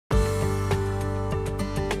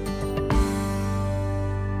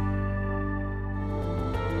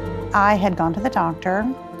I had gone to the doctor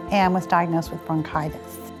and was diagnosed with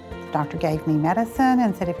bronchitis. The doctor gave me medicine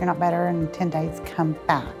and said, if you're not better in 10 days, come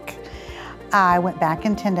back. I went back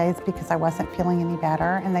in 10 days because I wasn't feeling any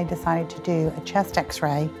better, and they decided to do a chest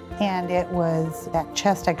x-ray. And it was that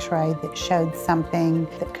chest x-ray that showed something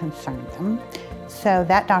that concerned them. So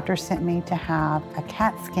that doctor sent me to have a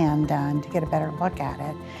CAT scan done to get a better look at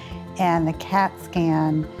it. And the CAT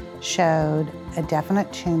scan showed a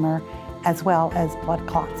definite tumor as well as blood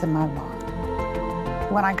clots in my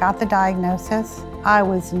lung. When I got the diagnosis, I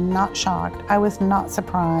was not shocked. I was not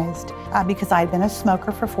surprised because I had been a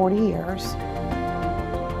smoker for 40 years.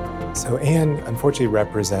 So Anne unfortunately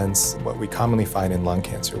represents what we commonly find in lung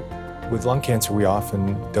cancer. With lung cancer, we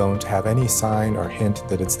often don't have any sign or hint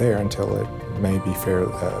that it's there until it may be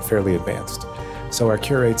fairly advanced. So our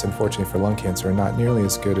cure rates, unfortunately, for lung cancer are not nearly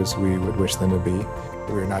as good as we would wish them to be.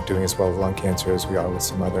 We're not doing as well with lung cancer as we are with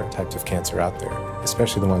some other types of cancer out there,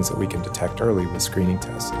 especially the ones that we can detect early with screening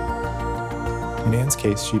tests. In Anne's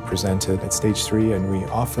case, she presented at stage 3, and we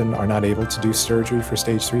often are not able to do surgery for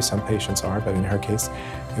stage 3. Some patients are, but in her case,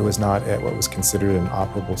 it was not at what was considered an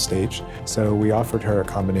operable stage. So we offered her a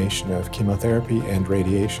combination of chemotherapy and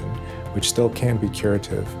radiation, which still can be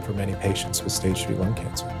curative for many patients with stage 3 lung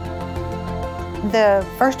cancer. The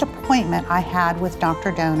first appointment I had with Dr.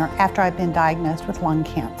 Donor after I'd been diagnosed with lung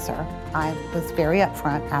cancer, I was very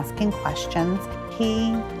upfront asking questions.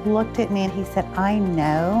 He looked at me and he said, I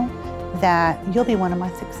know that you'll be one of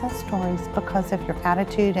my success stories because of your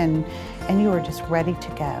attitude and you are just ready to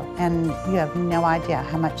go. And you have no idea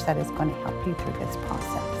how much that is going to help you through this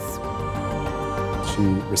process. She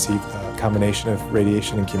received a combination of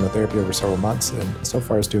radiation and chemotherapy over several months, and so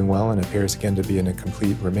far is doing well and appears again to be in a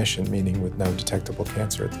complete remission, meaning with no detectable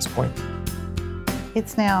cancer at this point.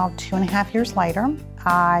 It's now 2.5 years later.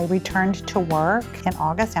 I returned to work in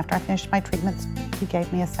August after I finished my treatments. He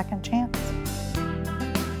gave me a second chance.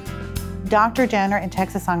 Dr. Donor and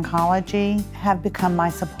Texas Oncology have become my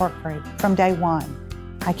support group from day one.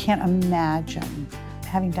 I can't imagine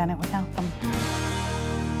having done it without them.